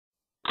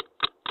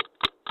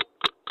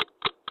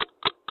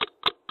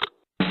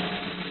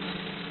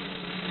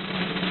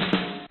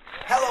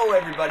Hello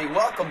everybody,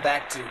 welcome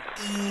back to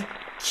E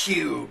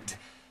Cubed.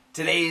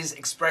 Today's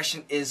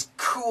expression is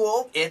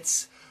cool.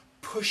 It's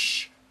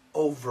push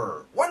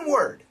over. One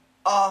word,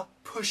 a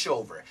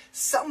pushover.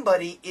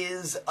 Somebody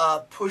is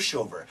a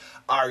pushover.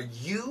 Are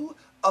you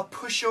a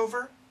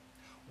pushover?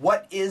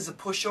 What is a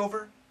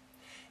pushover?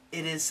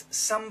 It is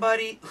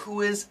somebody who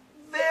is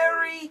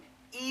very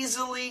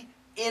easily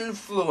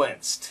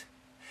influenced.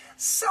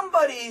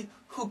 Somebody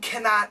who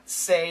cannot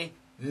say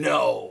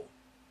no.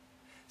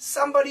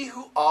 Somebody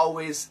who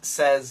always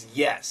says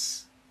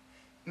yes.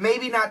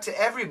 Maybe not to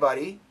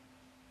everybody,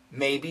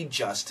 maybe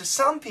just to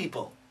some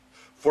people.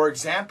 For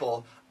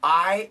example,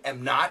 I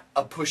am not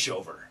a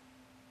pushover,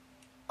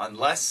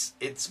 unless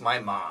it's my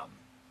mom.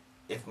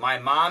 If my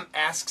mom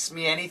asks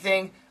me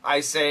anything,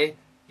 I say,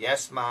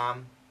 yes,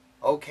 Mom.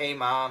 Okay,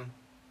 Mom.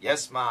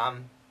 Yes,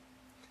 Mom.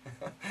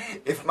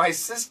 If my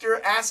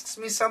sister asks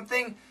me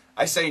something,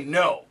 I say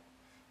no.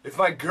 If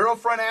my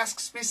girlfriend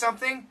asks me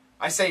something,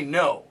 I say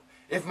no.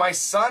 If my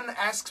son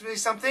asks me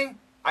something,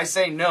 I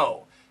say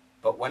no.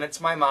 But when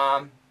it's my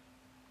mom,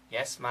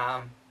 yes,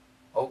 Mom.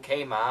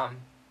 Okay, Mom.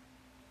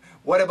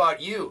 What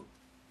about you?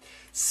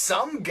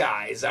 Some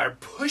guys are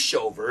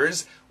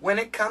pushovers when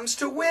it comes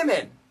to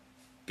women.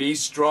 Be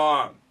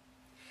strong.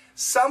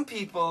 Some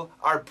people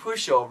are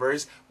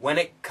pushovers when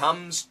it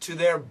comes to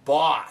their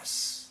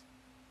boss.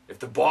 If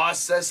the boss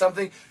says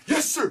something,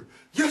 yes, sir,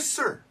 yes,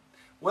 sir.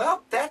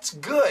 Well, that's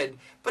good,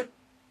 but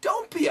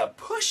don't be a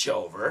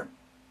pushover.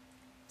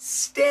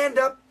 Stand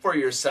up for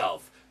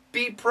yourself.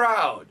 Be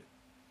proud.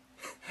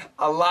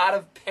 A lot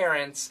of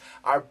parents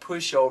are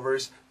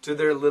pushovers to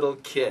their little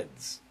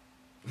kids.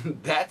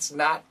 That's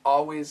not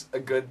always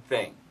a good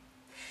thing.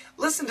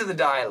 Listen to the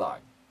dialogue.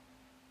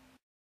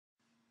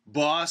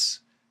 Boss,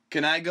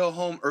 can I go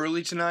home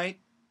early tonight?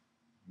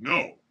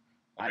 No,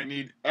 I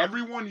need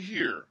everyone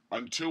here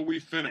until we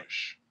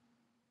finish.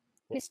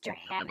 Mr.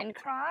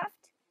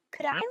 Havencroft,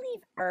 could I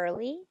leave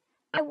early?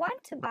 I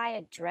want to buy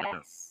a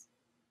dress.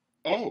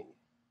 Oh,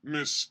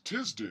 Miss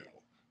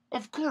Tisdale,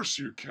 of course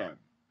you can.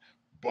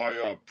 Buy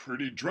a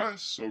pretty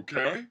dress,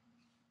 okay?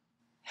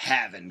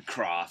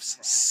 Havencroft's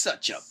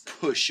such a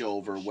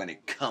pushover when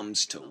it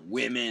comes to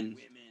women.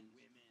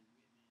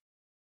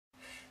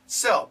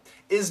 So,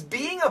 is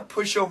being a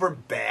pushover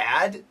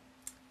bad?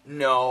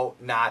 No,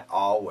 not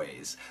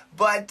always.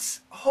 But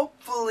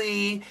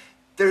hopefully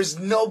there's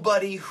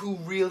nobody who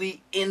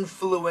really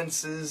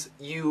influences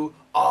you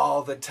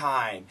all the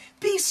time.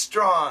 Be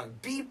strong,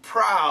 be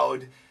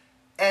proud,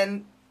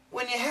 and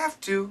when you have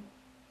to,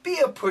 be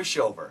a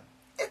pushover.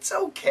 It's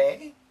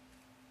okay.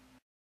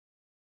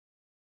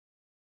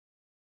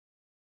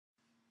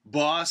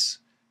 Boss,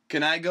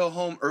 can I go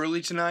home early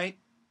tonight?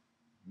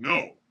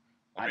 No,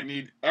 I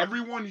need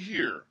everyone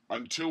here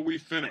until we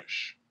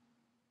finish.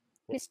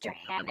 Mr.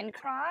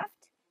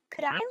 Havencroft,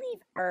 could I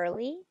leave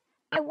early?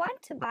 I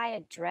want to buy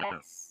a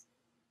dress.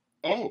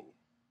 Oh,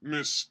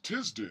 Miss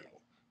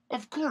Tisdale,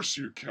 of course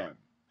you can.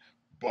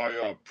 Buy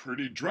a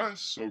pretty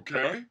dress,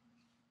 okay?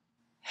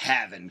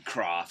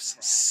 Havencroft's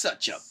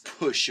such a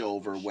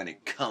pushover when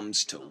it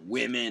comes to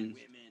women.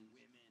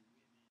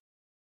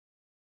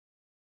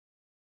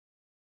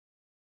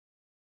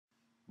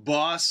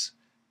 Boss,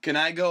 can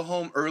I go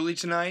home early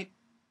tonight?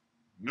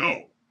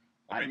 No,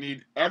 I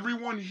need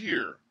everyone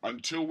here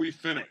until we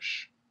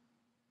finish.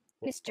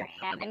 Mr.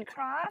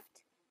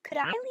 Havencroft, could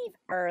I leave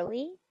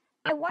early?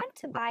 I want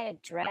to buy a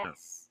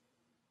dress.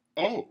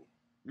 Oh,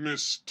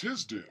 Miss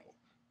Tisdale,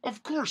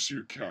 of course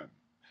you can.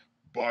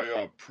 Buy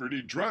a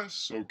pretty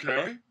dress,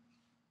 okay?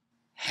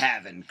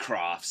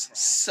 Havencroft's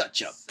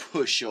such a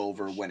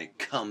pushover when it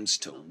comes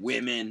to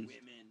women.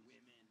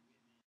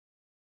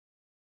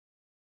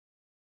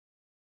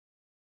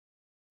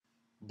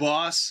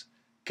 Boss,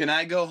 can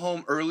I go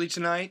home early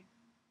tonight?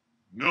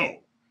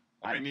 No,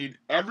 I need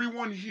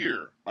everyone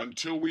here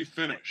until we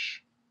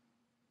finish.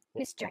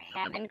 Mr.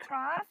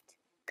 Havencroft,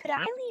 could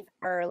I leave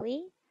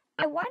early?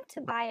 I want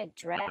to buy a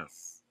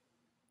dress.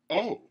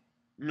 Oh,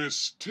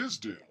 Miss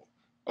Tisdale,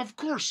 of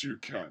course you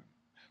can.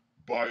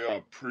 Buy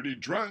a pretty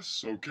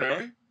dress,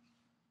 okay?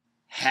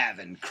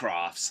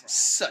 Havencroft's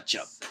such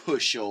a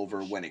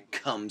pushover when it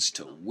comes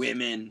to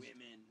women.